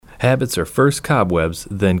Habits are first cobwebs,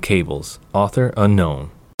 then cables. Author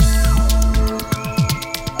unknown.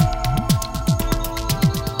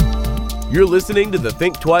 You're listening to the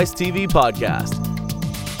Think Twice TV podcast.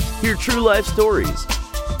 Hear true life stories,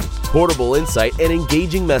 portable insight, and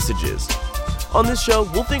engaging messages. On this show,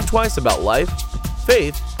 we'll think twice about life,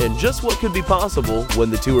 faith, and just what could be possible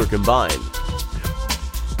when the two are combined.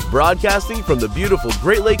 Broadcasting from the beautiful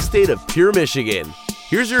Great Lakes state of Pure, Michigan,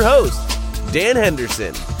 here's your host, Dan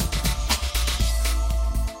Henderson.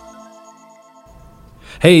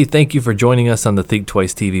 Hey, thank you for joining us on the Think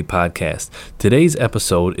Twice TV podcast. Today's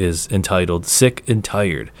episode is entitled Sick and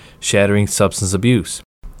Tired, Shattering Substance Abuse.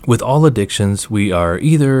 With all addictions, we are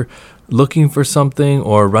either looking for something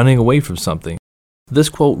or running away from something. This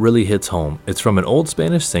quote really hits home. It's from an old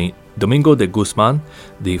Spanish saint, Domingo de Guzman,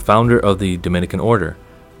 the founder of the Dominican order.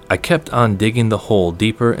 I kept on digging the hole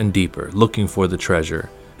deeper and deeper, looking for the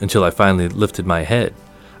treasure, until I finally lifted my head.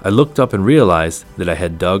 I looked up and realized that I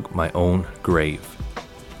had dug my own grave.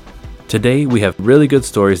 Today, we have really good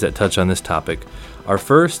stories that touch on this topic. Our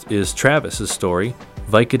first is Travis's story,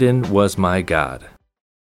 Vicodin was my God.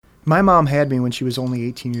 My mom had me when she was only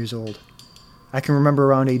 18 years old. I can remember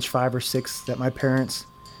around age 5 or 6 that my parents,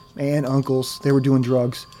 my aunt, uncles, they were doing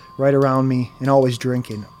drugs right around me and always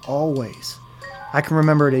drinking, always. I can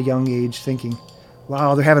remember at a young age thinking,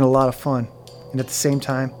 wow, they're having a lot of fun. And at the same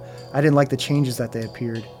time, I didn't like the changes that they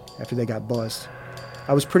appeared after they got buzzed.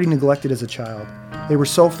 I was pretty neglected as a child. They were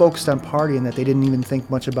so focused on partying that they didn't even think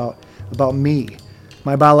much about me.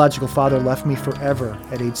 My biological father left me forever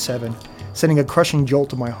at age 7, sending a crushing jolt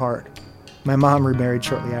to my heart. My mom remarried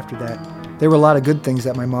shortly after that. There were a lot of good things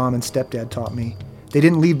that my mom and stepdad taught me. They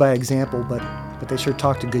didn't lead by example, but they sure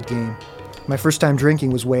talked a good game. My first time drinking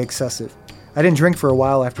was way excessive. I didn't drink for a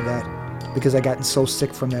while after that because I gotten so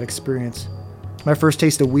sick from that experience. My first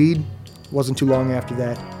taste of weed wasn't too long after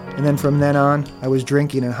that. And then from then on, I was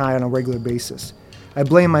drinking and high on a regular basis. I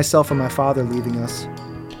blamed myself for my father leaving us.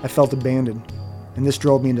 I felt abandoned, and this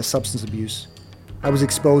drove me into substance abuse. I was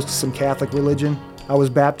exposed to some Catholic religion. I was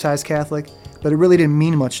baptized Catholic, but it really didn't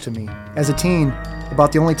mean much to me. As a teen,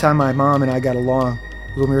 about the only time my mom and I got along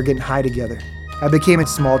was when we were getting high together. I became a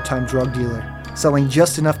small-time drug dealer, selling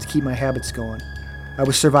just enough to keep my habits going. I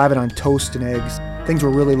was surviving on toast and eggs. Things were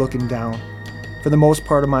really looking down. For the most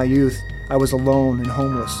part of my youth, I was alone and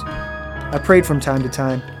homeless. I prayed from time to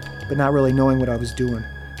time, but not really knowing what I was doing.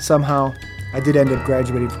 Somehow, I did end up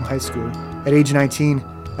graduating from high school. At age 19,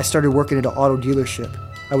 I started working at an auto dealership.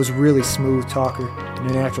 I was a really smooth talker and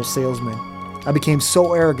a natural salesman. I became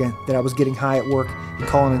so arrogant that I was getting high at work and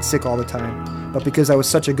calling in sick all the time. But because I was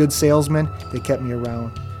such a good salesman, they kept me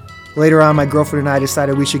around. Later on, my girlfriend and I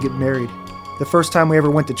decided we should get married. The first time we ever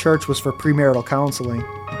went to church was for premarital counseling.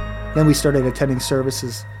 Then we started attending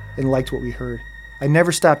services and liked what we heard. I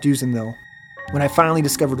never stopped using though. When I finally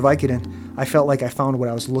discovered Vicodin, I felt like I found what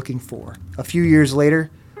I was looking for. A few years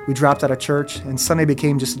later, we dropped out of church and Sunday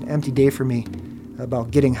became just an empty day for me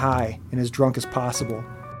about getting high and as drunk as possible.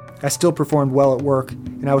 I still performed well at work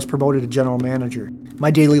and I was promoted to general manager.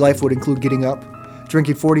 My daily life would include getting up,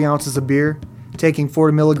 drinking 40 ounces of beer, taking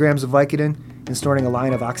 40 milligrams of Vicodin, and snorting a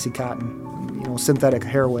line of Oxycontin, synthetic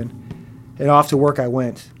heroin. And off to work I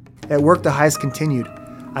went. At work, the highs continued.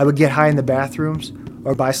 I would get high in the bathrooms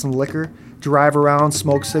or buy some liquor, drive around,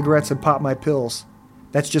 smoke cigarettes, and pop my pills.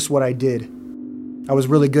 That's just what I did. I was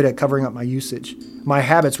really good at covering up my usage. My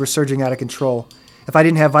habits were surging out of control. If I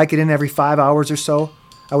didn't have Vicodin every 5 hours or so,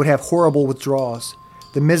 I would have horrible withdrawals.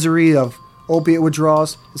 The misery of opiate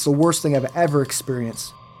withdrawals is the worst thing I've ever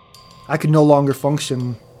experienced. I could no longer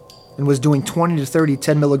function and was doing 20 to 30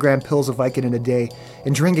 10 milligram pills of Vicodin a day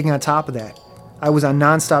and drinking on top of that. I was on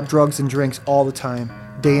nonstop drugs and drinks all the time,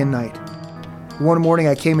 day and night. One morning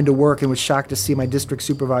I came into work and was shocked to see my district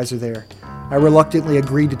supervisor there. I reluctantly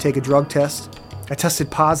agreed to take a drug test. I tested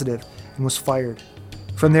positive and was fired.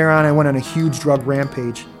 From there on I went on a huge drug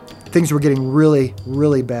rampage. Things were getting really,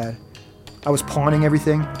 really bad. I was pawning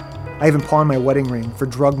everything. I even pawned my wedding ring for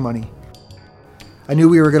drug money. I knew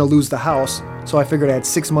we were going to lose the house, so I figured I had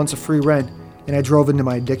 6 months of free rent and I drove into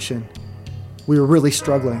my addiction. We were really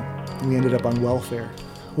struggling. We ended up on welfare.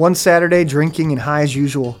 One Saturday, drinking and high as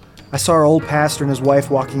usual, I saw our old pastor and his wife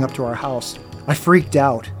walking up to our house. I freaked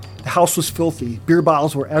out. The house was filthy, beer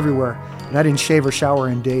bottles were everywhere, and I didn't shave or shower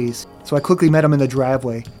in days. So I quickly met them in the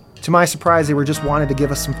driveway. To my surprise, they were just wanting to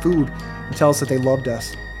give us some food and tell us that they loved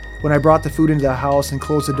us. When I brought the food into the house and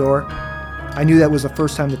closed the door, I knew that was the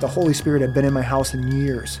first time that the Holy Spirit had been in my house in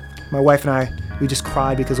years. My wife and I, we just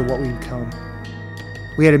cried because of what we'd become.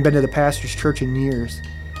 We hadn't been to the pastor's church in years.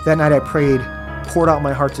 That night I prayed, poured out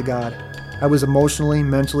my heart to God. I was emotionally,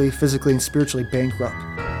 mentally, physically, and spiritually bankrupt.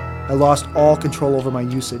 I lost all control over my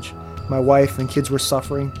usage. My wife and kids were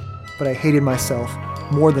suffering, but I hated myself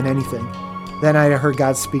more than anything. That night I heard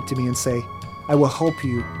God speak to me and say, "I will help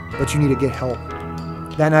you, but you need to get help."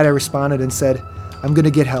 That night I responded and said, "I'm going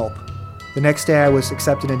to get help." The next day I was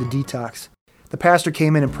accepted into detox. The pastor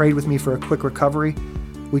came in and prayed with me for a quick recovery.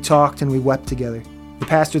 We talked and we wept together. The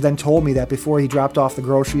pastor then told me that before he dropped off the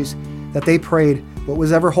groceries, that they prayed what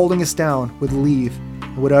was ever holding us down would leave,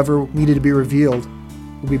 and whatever needed to be revealed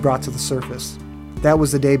would be brought to the surface. That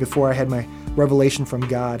was the day before I had my revelation from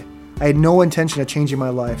God. I had no intention of changing my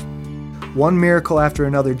life. One miracle after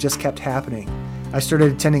another just kept happening. I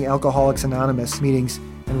started attending Alcoholics Anonymous meetings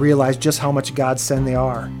and realized just how much God sent they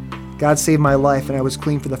are. God saved my life and I was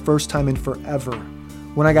clean for the first time in forever.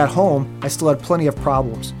 When I got home, I still had plenty of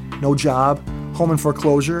problems. No job, home in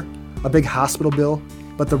foreclosure, a big hospital bill,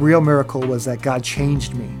 but the real miracle was that God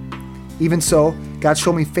changed me. Even so, God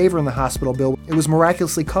showed me favor in the hospital bill. It was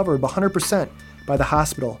miraculously covered 100% by the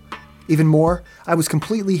hospital. Even more, I was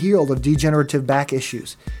completely healed of degenerative back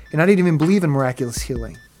issues, and I didn't even believe in miraculous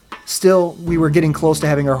healing. Still, we were getting close to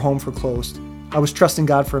having our home foreclosed. I was trusting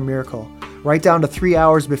God for a miracle. Right down to 3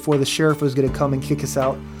 hours before the sheriff was going to come and kick us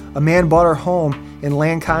out, a man bought our home and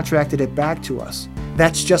land contracted it back to us.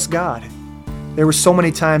 That's just God. There were so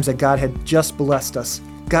many times that God had just blessed us.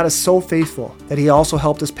 God is so faithful that He also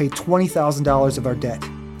helped us pay $20,000 of our debt.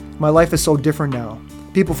 My life is so different now.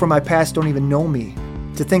 People from my past don't even know me.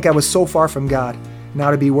 To think I was so far from God, now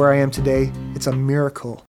to be where I am today, it's a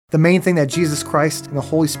miracle. The main thing that Jesus Christ and the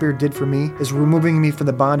Holy Spirit did for me is removing me from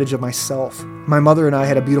the bondage of myself. My mother and I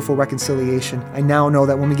had a beautiful reconciliation. I now know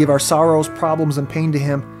that when we give our sorrows, problems, and pain to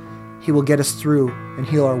Him, He will get us through and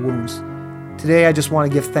heal our wounds. Today I just want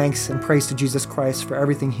to give thanks and praise to Jesus Christ for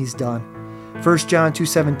everything He's done. 1 John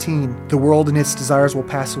 2:17, the world and its desires will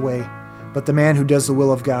pass away, but the man who does the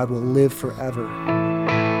will of God will live forever.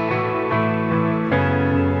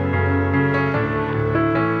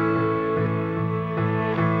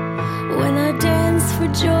 When I dance for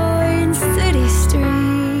joy in city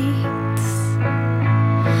streets,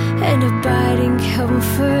 and abiding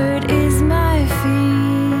comfort is my feast.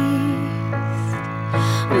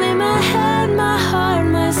 May my head, my heart,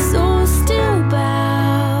 my soul still bow.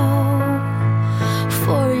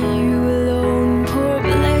 For you alone pour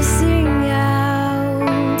blessing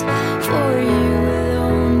out. For you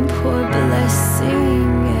alone pour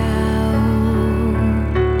blessing out.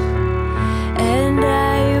 And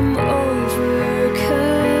I am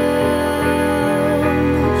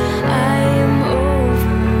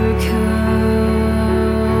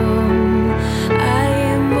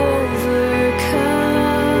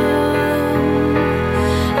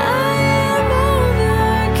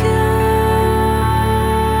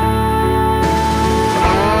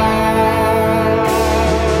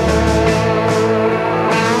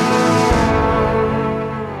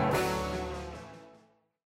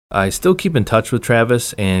I still keep in touch with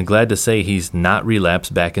Travis and glad to say he's not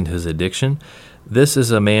relapsed back into his addiction. This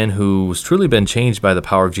is a man who's truly been changed by the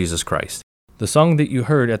power of Jesus Christ. The song that you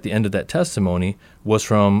heard at the end of that testimony was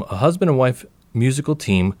from a husband and wife musical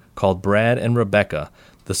team called Brad and Rebecca.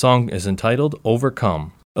 The song is entitled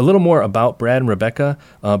Overcome. A little more about Brad and Rebecca.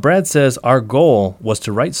 Brad says, "Our goal was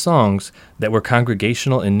to write songs that were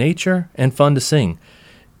congregational in nature and fun to sing,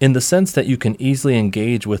 in the sense that you can easily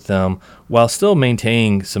engage with them while still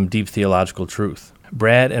maintaining some deep theological truth."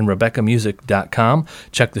 BradandRebeccaMusic.com.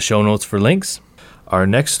 Check the show notes for links. Our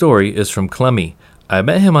next story is from Clemmy. I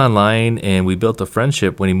met him online and we built a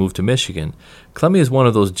friendship when he moved to Michigan. Clemmy is one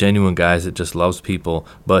of those genuine guys that just loves people,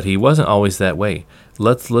 but he wasn't always that way.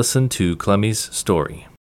 Let's listen to Clemmy's story.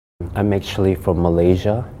 I'm actually from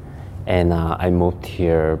Malaysia, and I moved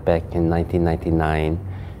here back in 1999.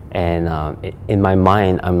 And in my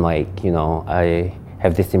mind, I'm like, I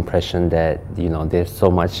have this impression that, there's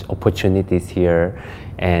so much opportunities here.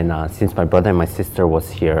 And since my brother and my sister was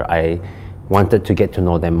here, I wanted to get to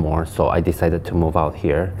know them more. So I decided to move out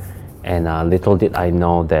here. And little did I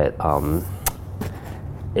know that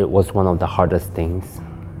it was one of the hardest things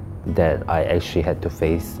that I actually had to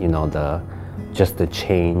face, the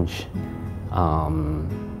change.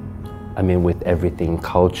 With everything,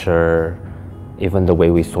 culture, even the way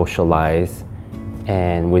we socialize,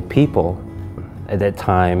 and with people. At that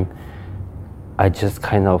time, I just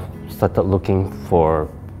kind of started looking for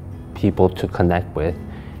people to connect with,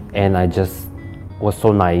 and I just was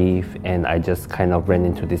so naive, and I just kind of ran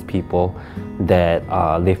into these people that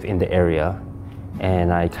live in the area,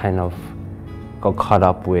 and I kind of got caught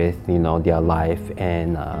up with their life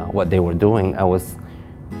and what they were doing. I was,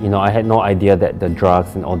 I had no idea that the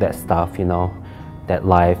drugs and all that stuff, that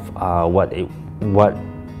life,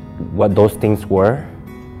 what those things were.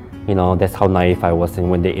 That's how naive I was. And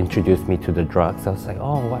when they introduced me to the drugs, I was like,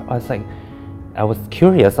 oh, what? I was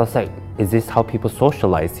curious. I was like, is this how people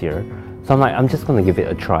socialize here? So I'm like, I'm just gonna give it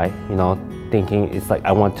a try, thinking it's like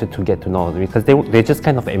I wanted to get to know them, because they just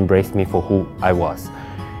kind of embraced me for who I was.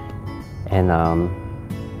 And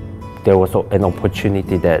there was an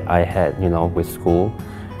opportunity that I had, with school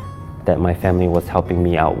that my family was helping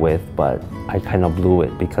me out with, but I kind of blew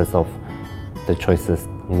it because of the choices,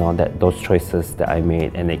 those choices that I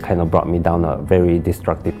made, and it kind of brought me down a very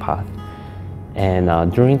destructive path.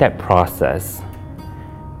 And during that process,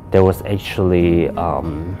 there was actually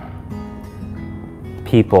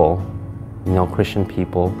people, Christian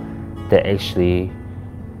people, that actually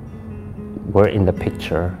were in the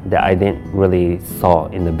picture that I didn't really saw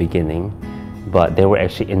in the beginning, but they were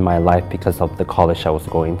actually in my life because of the college I was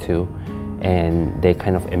going to, and they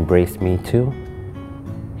kind of embraced me too,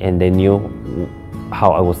 and they knew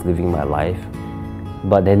how I was living my life,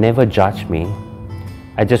 but they never judged me.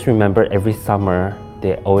 I just remember every summer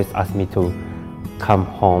they always asked me to come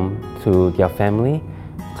home to their family,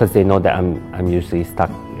 because they know that I'm usually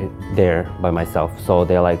stuck there by myself. So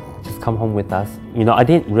they're like, just come home with us. I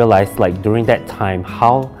didn't realize during that time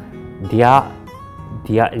how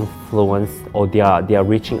their influence or their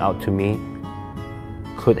reaching out to me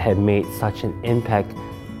could have made such an impact,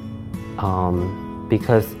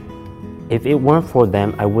 because if it weren't for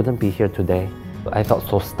them, I wouldn't be here today. I felt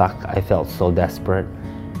so stuck, I felt so desperate,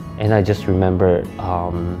 and I just remember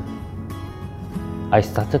I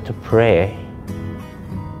started to pray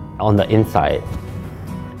on the inside.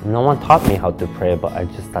 No one taught me how to pray, but I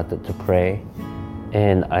just started to pray.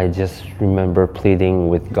 And I just remember pleading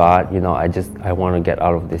with God, I want to get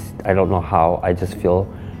out of this. I don't know how. I just feel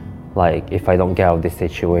like if I don't get out of this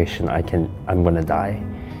situation, I'm gonna die.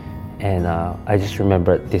 And I just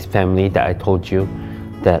remember this family that I told you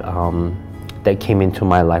that came into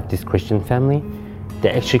my life, this Christian family.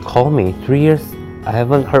 They actually called me 3 years. I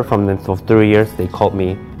haven't heard from them for 3 years. They called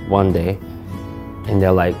me one day, and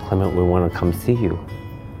they're like, Clement, we want to come see you.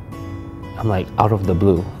 I'm like, out of the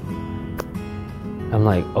blue. I'm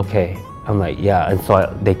like, okay. I'm like, yeah. And so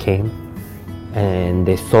they came, and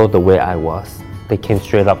they saw the way I was. They came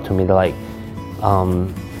straight up to me. They're like,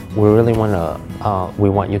 we really we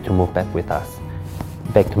want you to move back with us,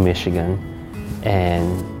 back to Michigan,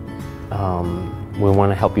 and we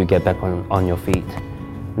want to help you get back on your feet.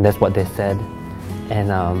 And that's what they said.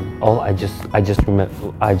 And I just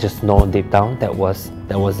know deep down that was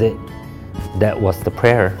it. That was the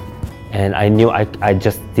prayer. And I knew I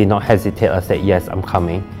just did not hesitate. I said, yes, I'm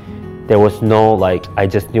coming. There was no I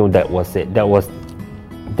just knew that was it. That was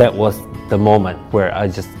the moment where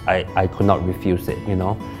I could not refuse it,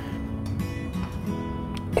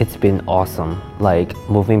 It's been awesome,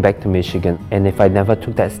 moving back to Michigan. And if I never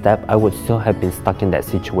took that step, I would still have been stuck in that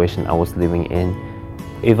situation I was living in.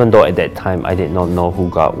 Even though at that time I did not know who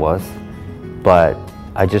God was. But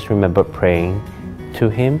I just remember praying to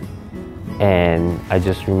Him, and I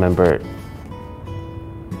just remember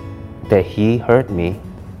that He heard me.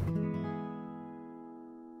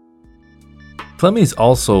 Clemmy's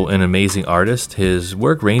also an amazing artist. His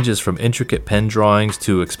work ranges from intricate pen drawings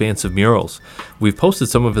to expansive murals. We've posted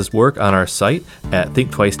some of his work on our site at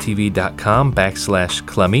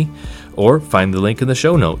thinktwicetv.com/Clemmy, or find the link in the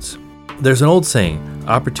show notes. There's an old saying,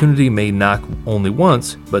 opportunity may knock only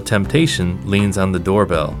once, but temptation leans on the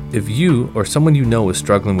doorbell. If you or someone you know is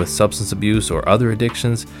struggling with substance abuse or other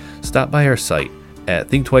addictions, stop by our site at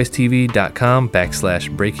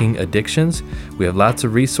thinktwicetv.com/breakingaddictions. We have lots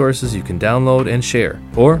of resources you can download and share,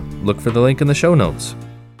 or look for the link in the show notes.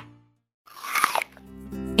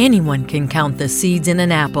 Anyone can count the seeds in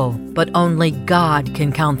an apple, but only God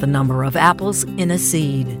can count the number of apples in a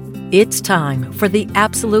seed. It's time for the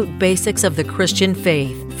absolute basics of the Christian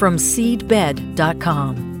faith from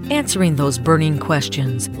seedbed.com, answering those burning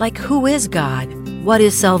questions like who is God, what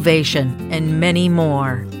is salvation, and many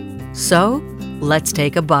more. So, let's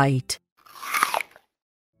take a bite.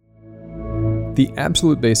 The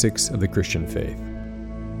absolute basics of the Christian faith.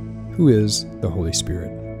 Who is the Holy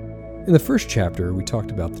Spirit? In the first chapter, we talked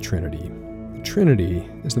about the Trinity. The Trinity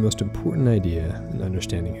is the most important idea in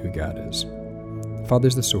understanding who God is. The Father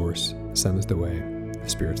is the source, the Son is the way, the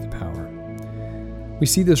Spirit is the power. We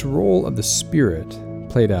see this role of the Spirit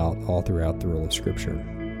played out all throughout the role of Scripture.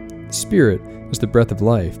 The Spirit is the breath of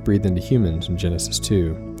life breathed into humans in Genesis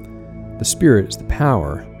 2. The Spirit is the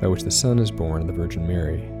power by which the Son is born of the Virgin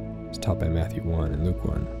Mary, as taught by Matthew 1 and Luke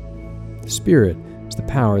 1. The Spirit is the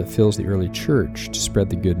power that fills the early church to spread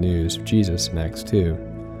the good news of Jesus in Acts 2.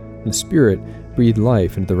 And the Spirit breathed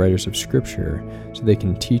life into the writers of Scripture so they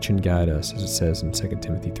can teach and guide us, as it says in 2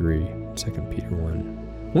 Timothy 3, 2 Peter 1.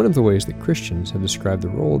 One of the ways that Christians have described the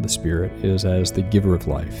role of the Spirit is as the giver of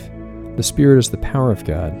life. The Spirit is the power of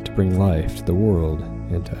God to bring life to the world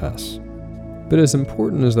and to us. But as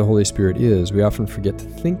important as the Holy Spirit is, we often forget to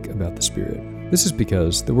think about the Spirit. This is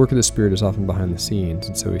because the work of the Spirit is often behind the scenes,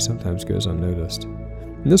 and so he sometimes goes unnoticed.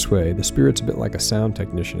 In this way, the Spirit's a bit like a sound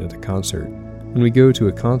technician at a concert. When we go to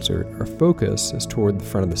a concert, our focus is toward the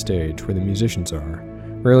front of the stage, where the musicians are.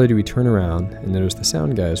 Rarely do we turn around and notice the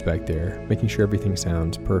sound guy is back there, making sure everything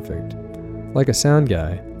sounds perfect. Like a sound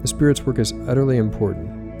guy, the Spirit's work is utterly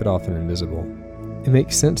important, but often invisible. It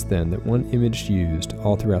makes sense then that one image used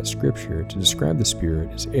all throughout Scripture to describe the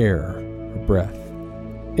Spirit is air, or breath.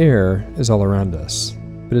 Air is all around us,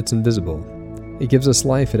 but it's invisible. It gives us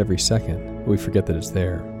life at every second, but we forget that it's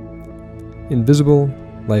there. Invisible,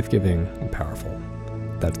 life-giving, and powerful.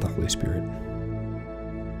 That's the Holy Spirit.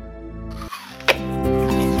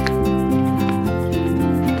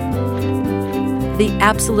 The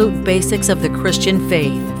Absolute Basics of the Christian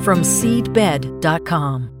Faith from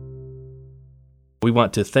seedbed.com. We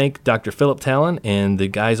want to thank Dr. Philip Talon and the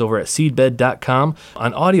guys over at seedbed.com.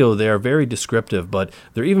 On audio, they are very descriptive, but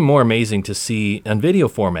they're even more amazing to see on video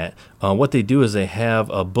format. What they do is they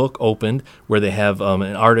have a book opened where they have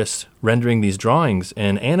an artist rendering these drawings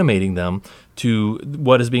and animating them to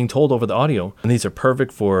what is being told over the audio. And these are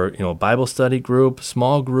perfect for Bible study group,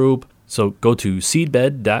 small group. So go to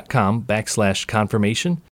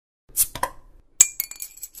seedbed.com/confirmation.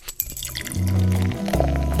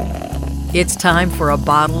 It's time for a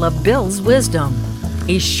bottle of Bill's Wisdom,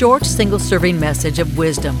 a short single-serving message of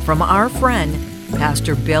wisdom from our friend,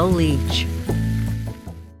 Pastor Bill Leach.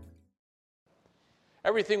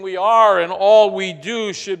 Everything we are and all we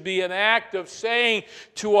do should be an act of saying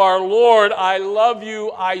to our Lord, I love you,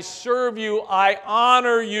 I serve you, I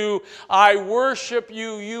honor you, I worship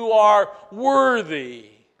you, you are worthy.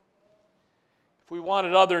 If we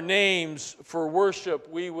wanted other names for worship,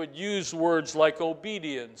 we would use words like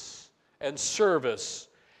obedience and service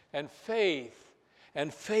and faith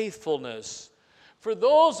and faithfulness. For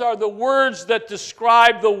those are the words that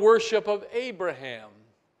describe the worship of Abraham.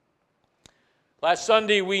 Last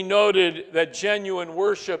Sunday we noted that genuine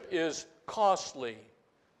worship is costly. We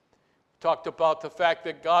talked about the fact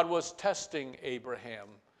that God was testing Abraham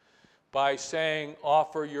by saying,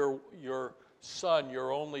 offer your son,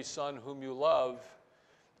 your only son whom you love.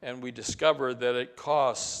 And we discovered that it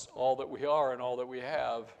costs all that we are and all that we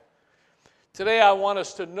have. Today I want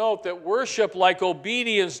us to note that worship, like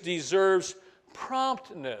obedience, deserves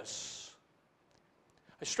promptness.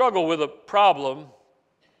 I struggle with a problem.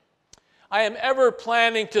 I am ever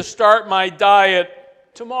planning to start my diet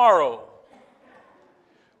tomorrow.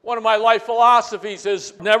 One of my life philosophies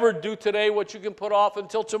is never do today what you can put off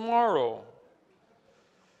until tomorrow.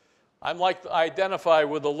 I identify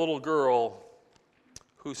with a little girl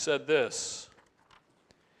who said this.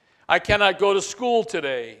 I cannot go to school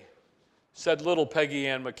today, said little Peggy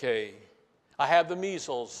Ann McKay. I have the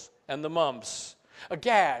measles and the mumps, a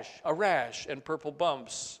gash, a rash, and purple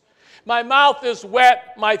bumps. My mouth is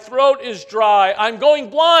wet, my throat is dry, I'm going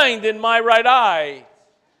blind in my right eye.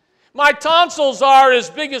 My tonsils are as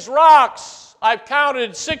big as rocks. I've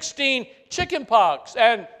counted 16 chicken pox,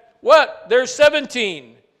 and what? There's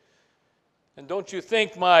 17. And don't you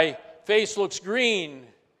think my face looks green?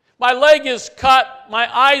 My leg is cut,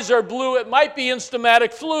 my eyes are blue, it might be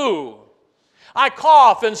instamatic flu. I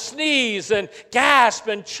cough and sneeze and gasp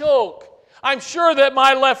and choke. I'm sure that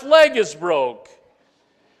my left leg is broke.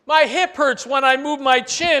 My hip hurts when I move my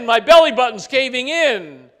chin, my belly button's caving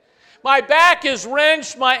in. My back is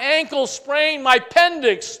wrenched, my ankle sprained, my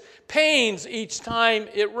appendix pains each time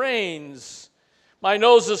it rains. My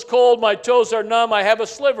nose is cold, my toes are numb, I have a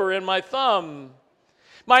sliver in my thumb.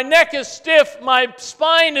 My neck is stiff, my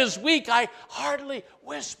spine is weak, I hardly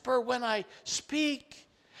whisper when I speak.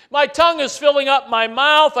 My tongue is filling up my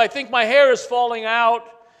mouth, I think my hair is falling out.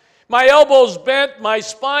 My elbow's bent, my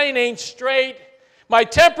spine ain't straight. My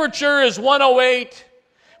temperature is 108.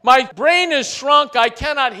 My brain is shrunk, I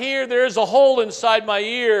cannot hear. There is a hole inside my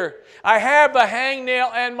ear. I have a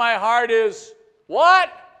hangnail and my heart is, what?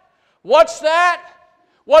 What's that?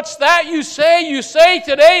 What's that you say? You say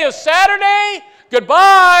today is Saturday?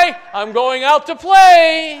 Goodbye, I'm going out to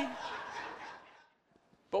play.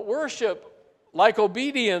 But worship, like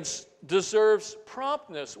obedience, deserves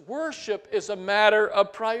promptness. Worship is a matter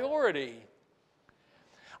of priority.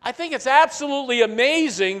 I think it's absolutely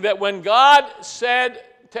amazing that when God said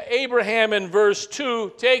to Abraham in verse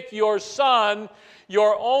 2, take your son,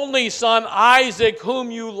 your only son Isaac, whom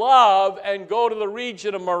you love, and go to the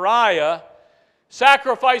region of Moriah,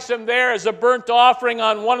 Sacrifice him there as a burnt offering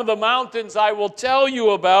on one of the mountains I will tell you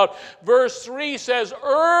about. Verse 3 says,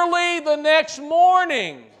 early the next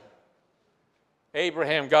morning,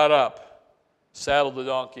 Abraham got up, saddled the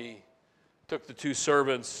donkey, took the 2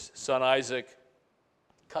 servants, son Isaac,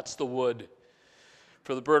 cuts the wood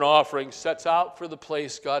for the burnt offering, sets out for the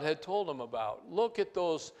place God had told him about. Look at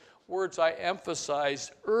those words I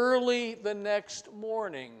emphasized, early the next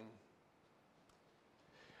morning.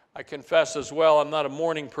 I confess as well, I'm not a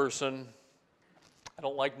morning person. I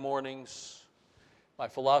don't like mornings. My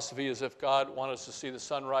philosophy is if God wanted us to see the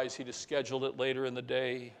sunrise, he'd have scheduled it later in the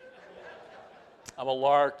day. I'm a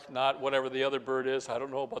lark, not whatever the other bird is. I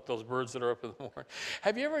don't know about those birds that are up in the morning.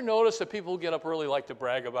 Have you ever noticed that people who get up early like to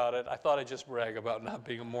brag about it? I thought I'd just brag about not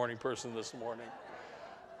being a morning person this morning.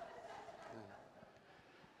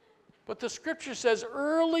 But the scripture says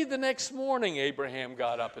early the next morning Abraham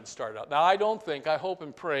got up and started out. Now I hope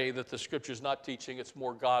and pray that the scripture's not teaching it's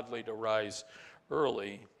more godly to rise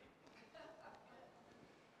early.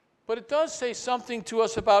 But it does say something to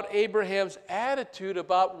us about Abraham's attitude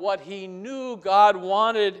about what he knew God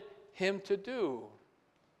wanted him to do.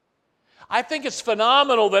 I think it's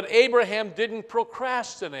phenomenal that Abraham didn't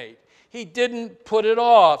procrastinate. He didn't put it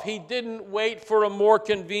off. He didn't wait for a more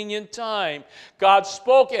convenient time. God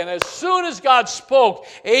spoke, and as soon as God spoke,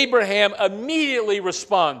 Abraham immediately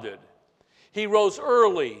responded. He rose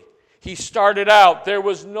early. He started out. There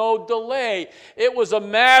was no delay. It was a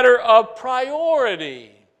matter of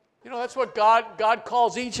priority. You know, that's what God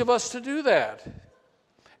calls each of us to do that.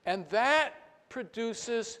 And that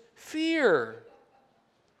produces fear.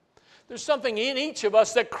 There's something in each of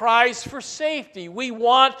us that cries for safety. We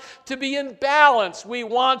want to be in balance. We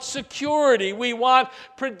want security. We want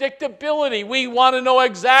predictability. We want to know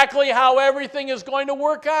exactly how everything is going to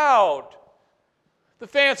work out. The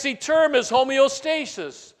fancy term is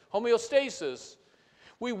homeostasis.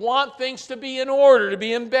 We want things to be in order, to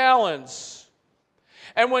be in balance.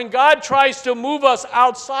 And when God tries to move us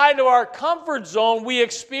outside of our comfort zone, we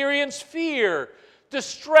experience fear.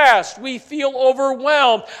 Distressed, we feel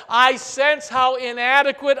overwhelmed. I sense how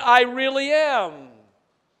inadequate I really am.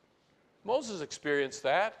 Moses experienced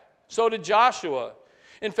that. So did Joshua.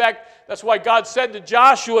 In fact, that's why God said to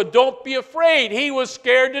Joshua, don't be afraid. He was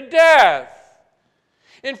scared to death.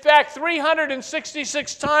 In fact,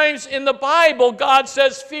 366 times in the Bible, God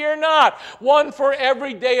says, fear not. One for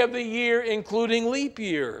every day of the year, including leap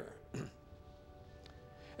year.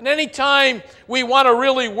 And anytime we want to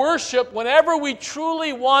really worship, whenever we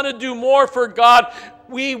truly want to do more for God,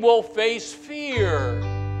 we will face fear.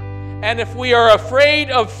 And if we are afraid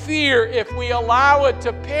of fear, if we allow it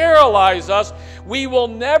to paralyze us, we will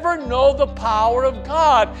never know the power of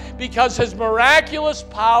God because His miraculous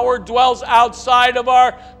power dwells outside of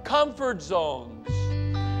our comfort zones.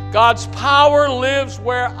 God's power lives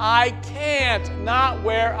where I can't, not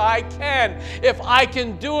where I can. If I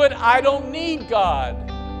can do it, I don't need God.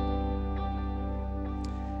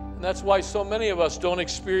 And that's why so many of us don't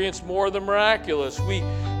experience more of the miraculous. We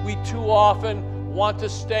too often want to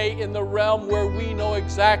stay in the realm where we know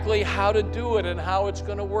exactly how to do it and how it's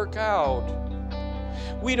going to work out.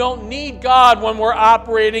 We don't need God when we're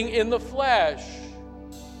operating in the flesh.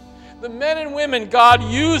 The men and women God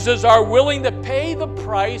uses are willing to pay the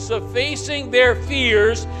price of facing their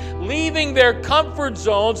fears, leaving their comfort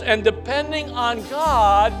zones, and depending on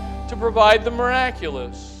God to provide the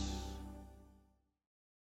miraculous.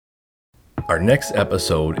 Our next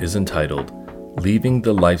episode is entitled Leaving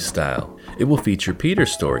the Lifestyle. It will feature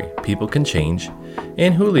Peter's story, People Can Change,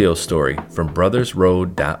 and Julio's story from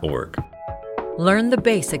brothersroad.org. Learn the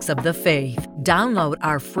basics of the faith. Download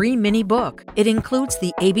our free mini book. It includes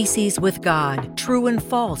the ABCs with God, True and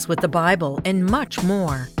False with the Bible, and much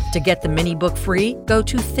more. To get the mini book free, go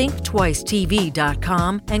to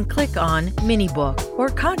thinktwicetv.com and click on mini book, or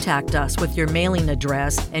contact us with your mailing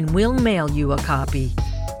address and we'll mail you a copy.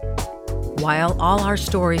 While all our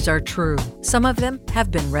stories are true, some of them have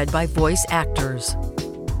been read by voice actors.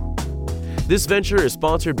 This venture is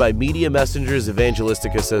sponsored by Media Messengers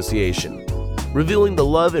Evangelistic Association, revealing the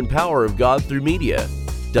love and power of God through media.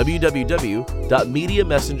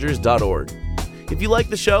 www.mediamessengers.org. If you like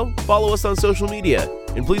the show, follow us on social media,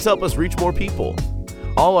 and please help us reach more people.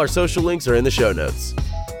 All our social links are in the show notes.